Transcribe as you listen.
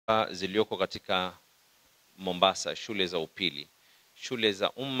zilioko katika Mombasa, shule za upili. Shule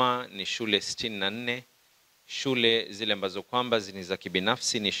za umma ni shule 64, shule zile ambazo kwamba ni za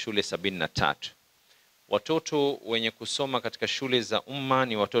kibinafsi ni shule 73. Watoto wenye kusoma katika shule za umma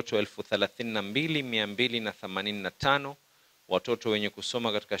ni watoto 32,285. Watoto wenye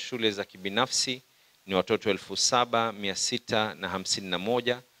kusoma katika shule za kibinafsi ni watoto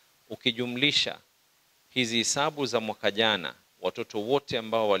 7,651. Ukijumlisha hizi hesabu za mwaka jana, watoto wote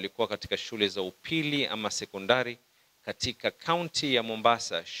ambao walikuwa katika shule za upili ama sekondari katika kaunti ya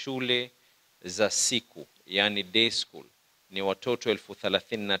Mombasa, shule za siku, yani day school, ni watoto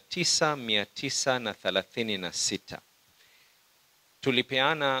 39,936.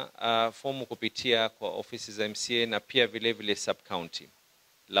 Tulipeana fomu kupitia kwa ofisi za MCA na pia vile vile sub county.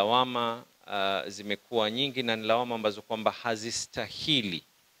 Lawama zimekuwa nyingi na lawama ambazo kwamba hazistahili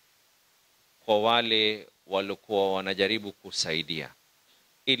kwa wale walikuwa wanajaribu kusaidia,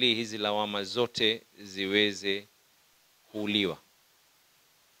 ili hizi lawama zote ziweze kuuliwa.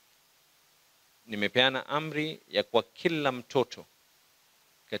 Nimepeana amri ya kwa kila mtoto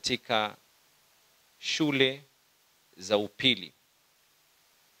katika shule za upili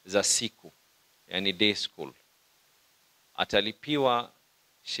za siku, yani day school, atalipiwa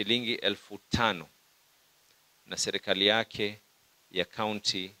shilingi 5,000 na serikali yake ya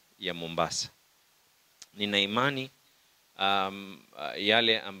kaunti ya Mombasa. Nina imani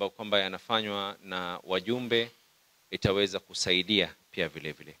yale ambayo kwamba yanafanywa na wajumbe itaweza kusaidia pia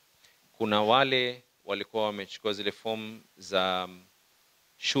vile vile. Kuna wale walikuwa wamechukua zile fomu za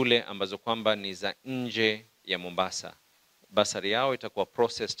shule ambazo kwamba ni za nje ya Mombasa. Basari yao itakuwa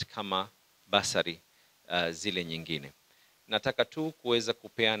processed kama basari zile nyingine. Nataka tu kuweza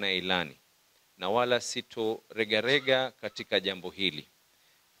kupeana ilani na wala sito rega katika jambo hili.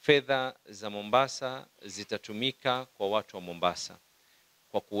 Fedha za Mombasa zitatumika kwa watu wa Mombasa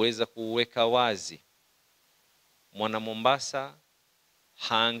kwa kuweza kuweka wazi. Mwana Mombasa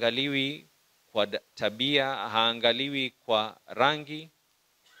haangaliwi kwa tabia, haangaliwi kwa rangi,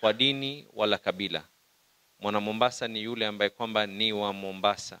 kwa dini wala kabila. Mwana Mombasa ni yule ambaye kwamba ni wa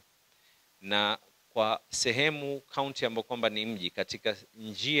Mombasa. Na kwa sehemu kaunti ambayo kwamba ni mji, katika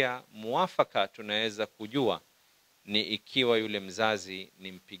njia muafaka tunaweza kujua ni ikiwa yule mzazi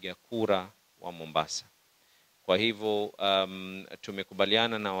ni mpiga kura wa Mombasa. Kwa hivyo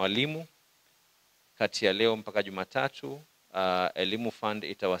tumekubaliana na walimu kati ya leo mpaka Jumatatu, Elimu Fund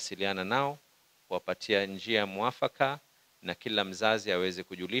itawasiliana nao kuwapatia njia muafaka na kila mzazi aweze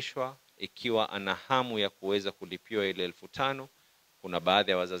kujulishwa ikiwa ana hamu ya kuweza kulipiwa ile 5,000. Kuna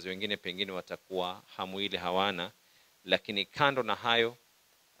baadhi ya wazazi wengine pengine watakuwa hamu ile hawana, lakini kando na hayo,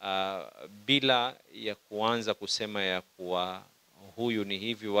 bila ya kuanza kusema ya kuwa huyu ni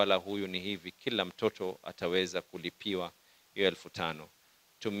hivi wala huyu ni hivi, kila mtoto ataweza kulipiwa hiyo 5,000.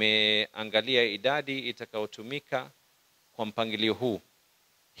 Tumeangalia idadi itakayotumika kwa mpangilio huu.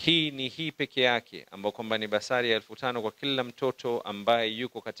 Hii peke yake ambao kwamba ni basari ya 5,000 kwa kila mtoto ambaye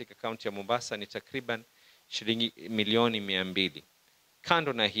yuko katika kaunti ya Mombasa ni takriban shilingi 1,200,000.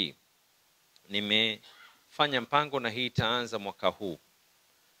 Kando na hii, nimefanya mpango na hii itaanza mwaka huu,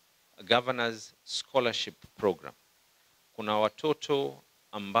 Governors Scholarship Program. Kuna watoto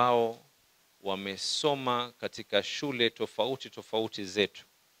ambao wamesoma katika shule tofauti zetu,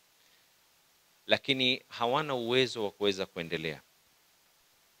 lakini hawana uwezo wa kuweza kuendelea.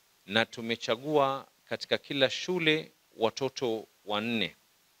 Na tumechagua katika kila shule watoto 4.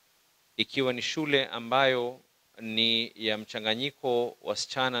 Ikiwa ni shule ambayo ni ya mchanganyiko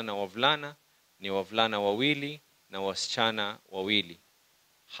wasichana na wavulana, ni wavulana 2 na wasichana 2.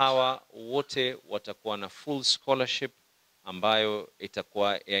 Hawa wote watakuwa na full scholarship ambayo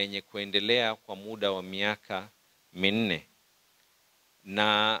itakuwa yenye kuendelea kwa muda wa miaka 4.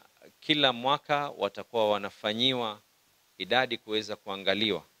 Na kila mwaka watakuwa wanafanyiwa idadi kuweza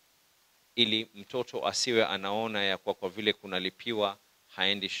kuangaliwa, ili mtoto asiwe anaona ya kwa vile kunalipiwa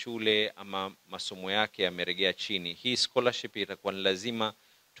haendi shule ama masomo yake yameregea chini. Hii scholarship itakuwa ni lazima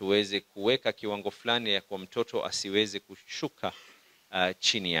tuweze kuweka kiwango fulani ya kwa mtoto asiweze kushuka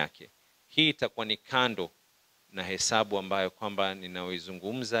chini yake. Hii itakuwa ni kando na hesabu ambayo kwamba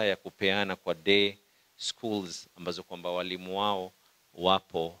ninaoizungumza ya kupeana kwa day schools ambazo kwamba walimu wao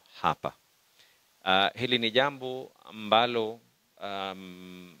wapo hapa. Hili ni jambo ambalo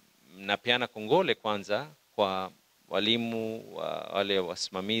napeana kongole kwanza kwa walimu wale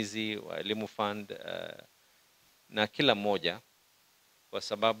wasimamizi wa Elimu Fund na kila mmoja, kwa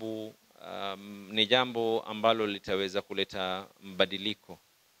sababu ni jambo ambalo litaweza kuleta mbadiliko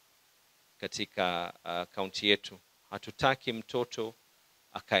katika kaunti yetu. Hatutaki mtoto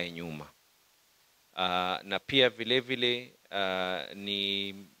akae nyuma. Na pia vile vile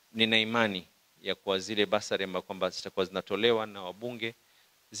ni nina imani ya kwa zile basari ambazo kwamba zitakuwa zinatolewa na wabunge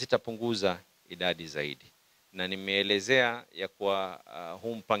zitapunguza idadi zaidi, na nimeelezea ya kwa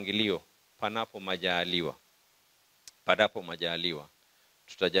huu mpangilio panapo majaliwa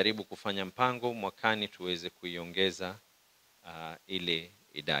tutajaribu kufanya mpango mwakani tuweze kuiongeza ile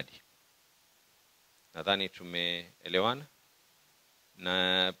idadi. Nadhani tumeelewana.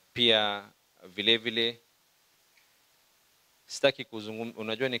 Na pia vile vile sitaki kuzungumza,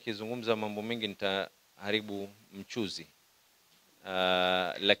 unajua nikizungumza mambo mengi nitaharibu mchuzi.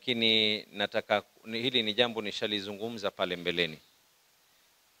 Lakini nataka hili ni jambo nishalizungumza pale mbeleni.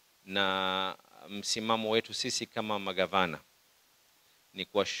 Na msimamo wetu sisi kama magavana ni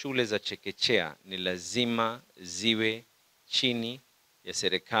kwa shule za chekechea ni lazima ziwe chini ya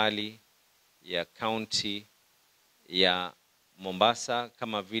serikali ya county ya Mombasa,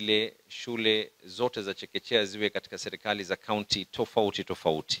 kama vile shule zote za chekechea ziwe katika serikali za county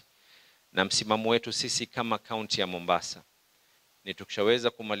tofauti. Na msimamo wetu sisi kama county ya Mombasa ni tukishaweza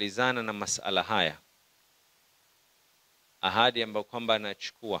kumalizana na masala haya, ahadi ambayo kwamba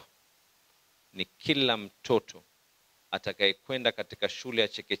anachukua ni kila mtoto atakayekwenda katika shule ya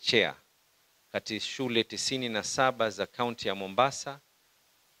chekechea kati shule 97 za county ya Mombasa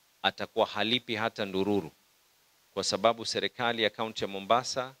atakuwa halipi hata ndururu, kwa sababu serikali ya county ya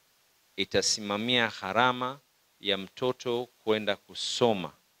Mombasa itasimamia gharama ya mtoto kwenda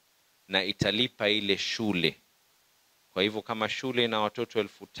kusoma na italipa ile shule. Kwa hivyo kama shule na watoto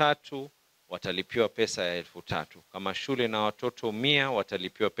 3,000 watalipiwa pesa ya 3,000. Kama shule na watoto 100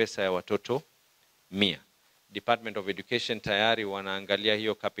 watalipiwa pesa ya watoto 100. Department of Education tayari wanaangalia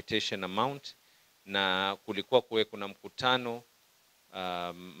hiyo capitation amount, na kulikuwa kuna mkutano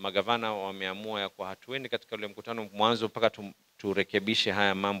magavana wameamua ya kwa hatuendi katika ule mkutano mwanzo mpaka turekebishe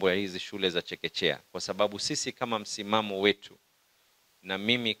haya mambo ya hizi shule za chekechea, kwa sababu sisi kama msimamo wetu na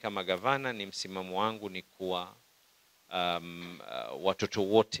mimi kama gavana ni msimamo wangu ni kuwa watoto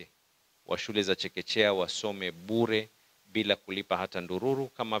wote wa shule za chekechea wasome bure bila kulipa hata ndururu,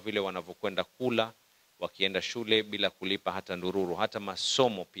 kama vile wanavyokwenda kula wakienda shule bila kulipa hata ndururu. Hata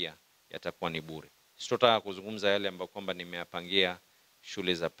masomo pia yatakuwa ni bure. Sitotaka kuzungumza yale ambayo kwamba nimeyapangia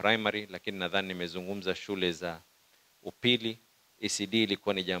shule za primary, lakini nadhani nimezungumza shule za upili. ECD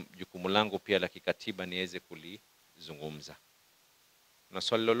ilikuwa ni jukumu langu pia la kikatiba niweze kulizungumza. Na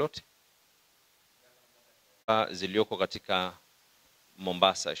swali lolote? Zilioko katika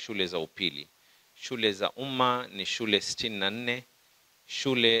Mombasa shule za upili. Shule za umma ni shule 64.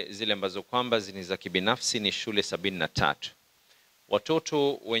 Shule zile ambazo kwamba ni za kibinafsi ni shule 73.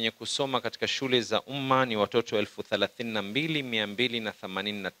 Watoto wenye kusoma katika shule za umma ni watoto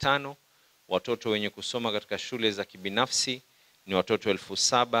 32,285. Watoto wenye kusoma katika shule za kibinafsi ni watoto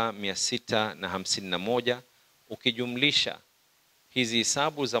 7,651. Ukijumlisha hizi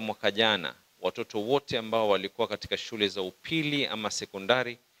hesabu za mwaka jana, watoto wote ambao walikuwa katika shule za upili ama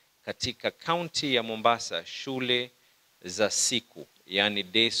sekondari katika county ya Mombasa, shule za siku yani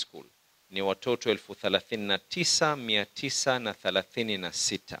day school ni watoto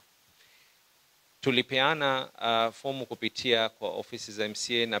 39,936. Tulipeana fomu kupitia kwa ofisi za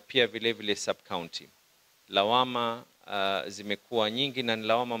MCA na pia vile vile sub county. Lawama zimekuwa nyingi na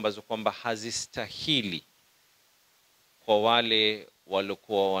lawama ambazo kwamba hazistahili kwa wale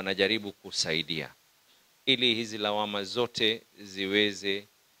walikuwa wanajaribu kusaidia. Ili hizi lawama zote ziweze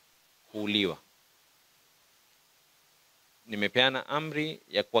kuuliwa, nimepeana amri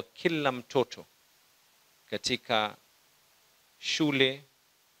ya kwa kila mtoto katika shule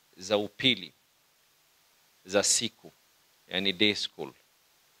za upili za siku yani day school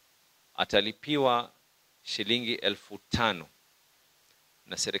atalipiwa shilingi 5,000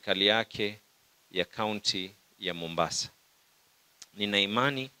 na serikali yake ya county ya Mombasa. Nina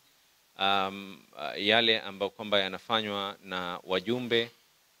imani yale ambayo kwamba yanafanywa na wajumbe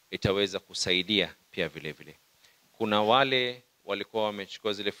itaweza kusaidia pia vile vile. Kuna wale walikuwa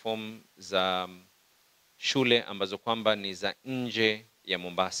wamechukua zile form za shule ambazo kwamba ni za nje ya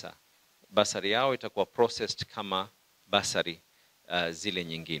Mombasa. Basari yao itakuwa processed kama basari zile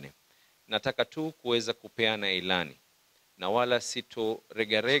nyingine. Nataka tu kuweza kupeana ilani na wala sito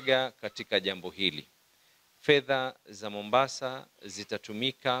rega katika jambo hili. Fedha za Mombasa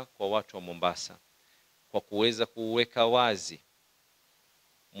zitatumika kwa watu wa Mombasa kwa kuweza kuweka wazi.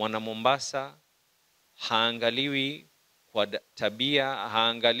 Mwana Mombasa haangaliwi kwa tabia,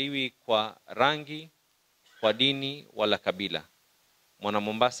 haangaliwi kwa rangi, kwa dini wala kabila. Mwana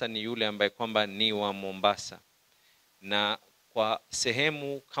Mombasa ni yule ambaye kwamba ni wa Mombasa. Na kwa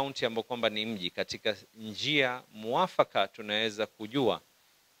sehemu county ambayo kwamba ni mji, katika njia muafaka tunaweza kujua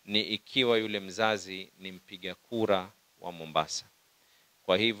ni ikiwa yule mzazi ni mpiga kura wa Mombasa.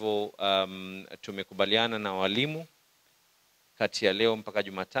 Kwa hivyo tumekubaliana na walimu kati ya leo mpaka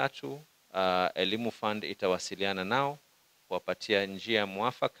Jumatatu, Elimu Fund itawasiliana nao kuwapatia njia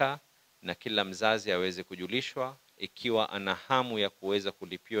mwafaka na kila mzazi aweze kujulishwa ikiwa ana hamu ya kuweza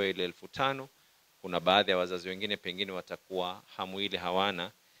kulipiwa ile 1500. Kuna baadhi ya wazazi wengine pengine watakuwa hamu ile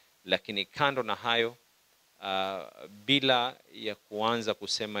hawana, lakini kando na hayo bila ya kuanza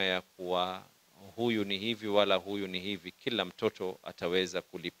kusema ya kuwa huyu ni hivi wala huyu ni hivi, kila mtoto ataweza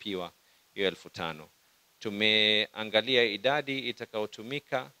kulipiwa hiyo 1500. Tumeangalia idadi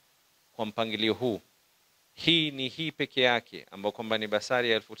itakayotumika kwa mpangilio huu. Hii peke yake ambao kwamba ni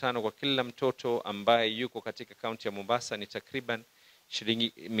basari ya 1500 kwa kila mtoto ambaye yuko katika kaunti ya Mombasa ni takriban shilingi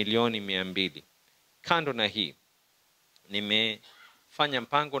 200,000. Kando na hii, nimefanya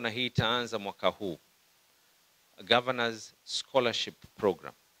mpango na hii itaanza mwaka huu, Governors Scholarship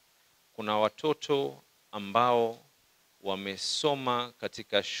Program. Kuna watoto ambao wamesoma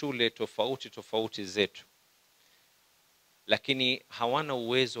katika shule tofauti tofauti zetu, lakini hawana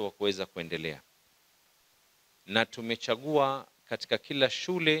uwezo wa kuweza kuendelea. Na tumechagua katika kila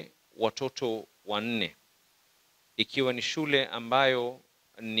shule watoto 4, ikiwa ni shule ambayo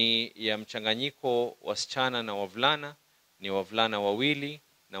ni ya mchanganyiko wasichana na wavulana, ni wavulana 2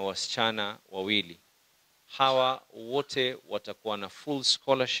 na wasichana 2. Hawa wote watakuwa na full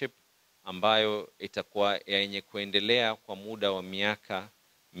scholarship ambayo itakuwa yenye kuendelea kwa muda wa miaka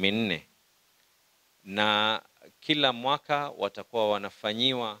 4, na kila mwaka watakuwa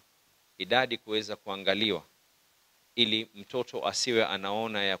wanafanyiwa idadi kuweza kuangaliwa ili mtoto asiwe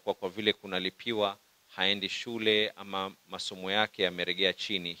anaona ya kwa vile kunalipiwa haendi shule ama masomo yake yameregea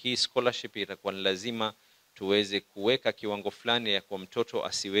chini. Hii scholarship itakuwa lazima tuweze kuweka kiwango fulani ya kwa mtoto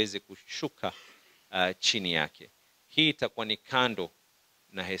asiweze kushuka chini yake. Hii itakuwa ni kando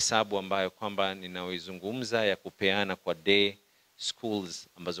na hesabu ambayo kwamba ninaoizungumza ya kupeana kwa day schools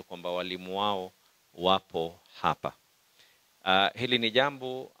ambazo kwamba walimu wao wapo hapa. Hili ni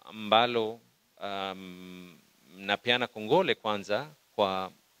jambo ambalo napeana kongole kwanza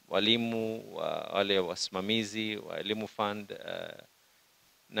kwa walimu wale wasimamizi wa Elimu Fund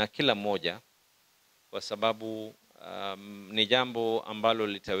na kila mmoja, kwa sababu ni jambo ambalo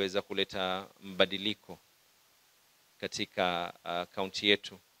litaweza kuleta mbadiliko katika kaunti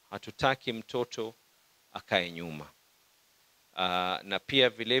yetu. Hatutaki mtoto akae nyuma. Na pia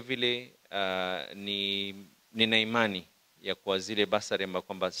vile vile nina imani ya kwa zile basari ambazo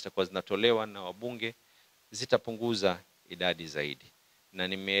kwamba zitakuwa zinatolewa na wabunge zitapunguza idadi zaidi. Na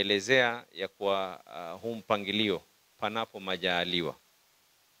nimeelezea ya kwa huu mpangilio panapo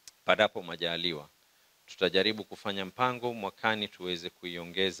majaliwa tutajaribu kufanya mpango mwakani tuweze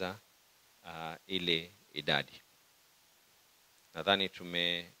kuiongeza ile idadi. Nadhani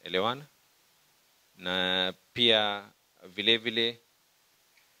tumeelewana. Na pia vile vile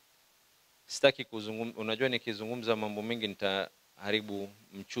sitaki kuzungumza, unajua nikizungumza mambo mengi nitaharibu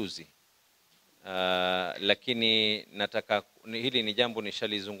mchuzi. Lakini nataka hili ni jambo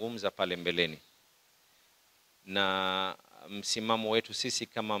nishalizungumza pale mbeleni. Na msimamo wetu sisi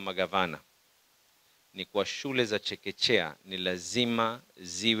kama magavana ni kwa shule za chekechea ni lazima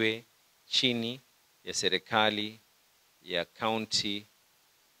ziwe chini ya serikali ya kaunti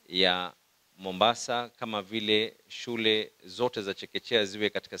ya Mombasa, kama vile shule zote za chekechea ziwe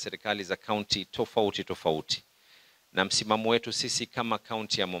katika serikali za kaunti tofauti tofauti. Na msimamo wetu sisi kama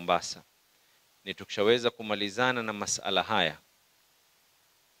kaunti ya Mombasa ni tukishaweza kumalizana na masala haya,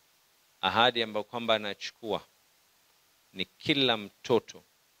 ahadi ambayo kwamba anachukua ni kila mtoto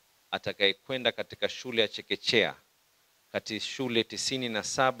atakayekwenda katika shule ya chekechea kati shule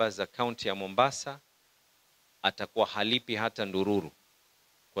 97 za kaunti ya Mombasa atakuwa halipi hata ndururu,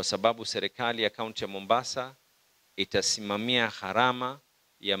 kwa sababu serikali ya kaunti ya Mombasa itasimamia gharama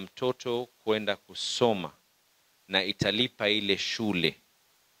ya mtoto kwenda kusoma na italipa ile shule.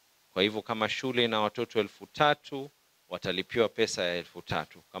 Kwa hivyo kama shule na watoto 3000 watalipiwa pesa ya 3000.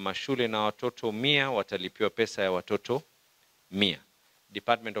 Kama shule na watoto 100 watalipiwa pesa ya watoto 100.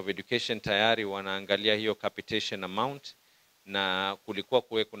 Department of Education tayari wanaangalia hiyo capitation amount, na kulikuwa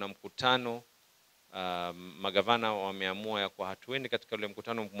kuna mkutano magavana wameamua ya kwa hatuendi katika ule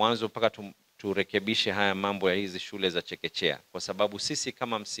mkutano mwanzo mpaka turekebishe haya mambo ya hizi shule za chekechea, kwa sababu sisi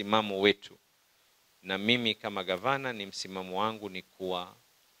kama msimamo wetu na mimi kama gavana ni msimamo wangu ni kuwa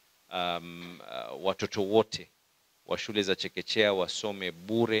watoto wote wa shule za chekechea wasome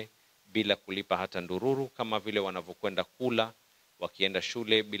bure bila kulipa hata ndururu, kama vile wanavyokwenda kula wakienda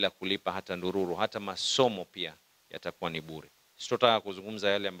shule bila kulipa hata ndururu. Hata masomo pia yatakuwa ni bure. Sitotaka kuzungumza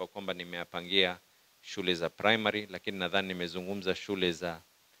yale ambayo kwamba nimeyapangia shule za primary, lakini nadhani nimezungumza shule za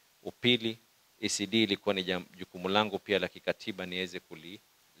upili, ECD ilikuwa ni jukumu langu pia la kikatiba niweze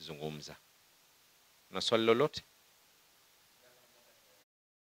kulizungumza. Na swali lolote?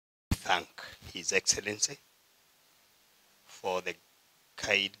 Thank His Excellency for the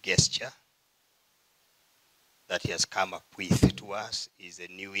kind gesture that he has come up with to us is a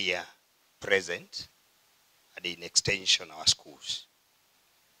new year present and in extension our schools.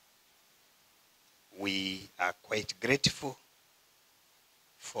 We are quite grateful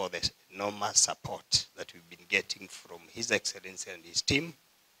for the enormous support that we've been getting from His Excellency and his team,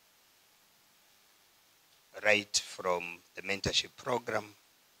 right from the mentorship program,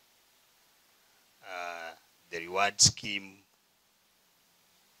 the reward scheme,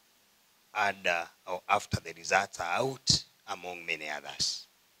 and or after the results are out, among many others.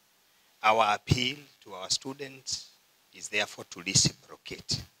 Our appeal to our students is therefore to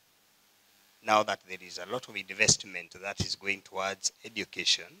reciprocate. Now that there is a lot of investment that is going towards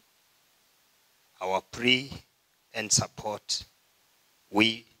education, our and support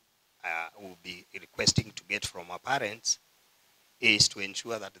we will be requesting to get from our parents is to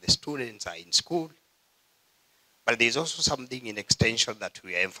ensure that the students are in school. But there's also something in extension that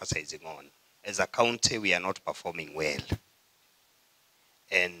we are emphasizing on. As a county, we are not performing well.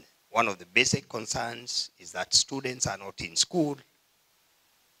 And one of the basic concerns is that students are not in school.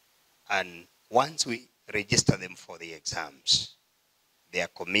 And once we register them for the exams, their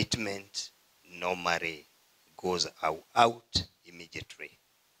commitment normally goes out immediately.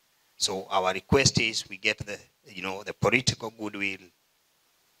 So our request is we get the political goodwill,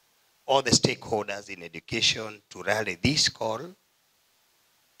 all the stakeholders in education to rally this call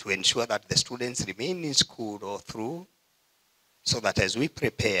to ensure that the students remain in school all through, so that as we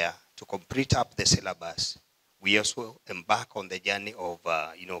prepare to complete up the syllabus, we also embark on the journey of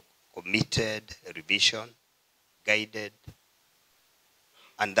committed revision, guided,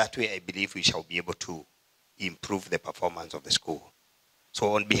 and that way I believe we shall be able to improve the performance of the school.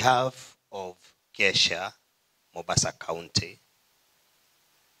 So on behalf of Kesha, Mombasa County,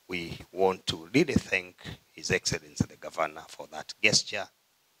 we want to really thank His Excellency the Governor for that gesture,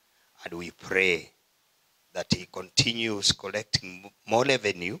 and we pray that he continues collecting more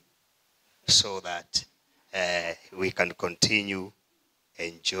revenue so that we can continue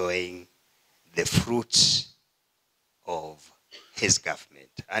enjoying the fruits of his government.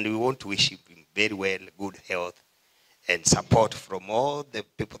 And we want to wish him very well, good health, and support from all the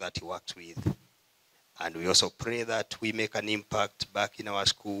people that he works with. And we also pray that we make an impact back in our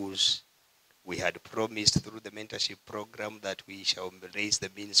schools. We had promised through the mentorship program that we shall raise the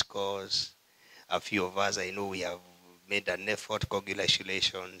mean scores. A few of us, I know we have made an effort.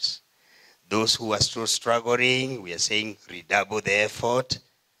 Congratulations. Those who are still struggling, we are saying redouble the effort,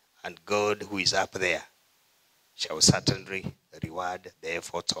 and God, who is up there, shall certainly reward the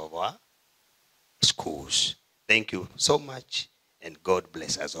efforts of our schools. Thank you so much, and God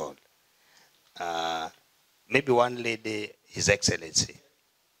bless us all. Maybe one lady, His Excellency,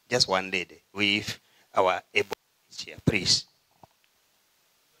 just one lady, with our able here, please.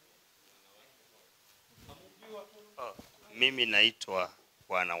 Mimi naitwa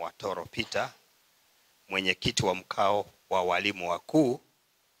Bwana Watoro Peter, mwenyekiti wa mkao wa walimu wakuu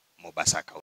Mombasa County.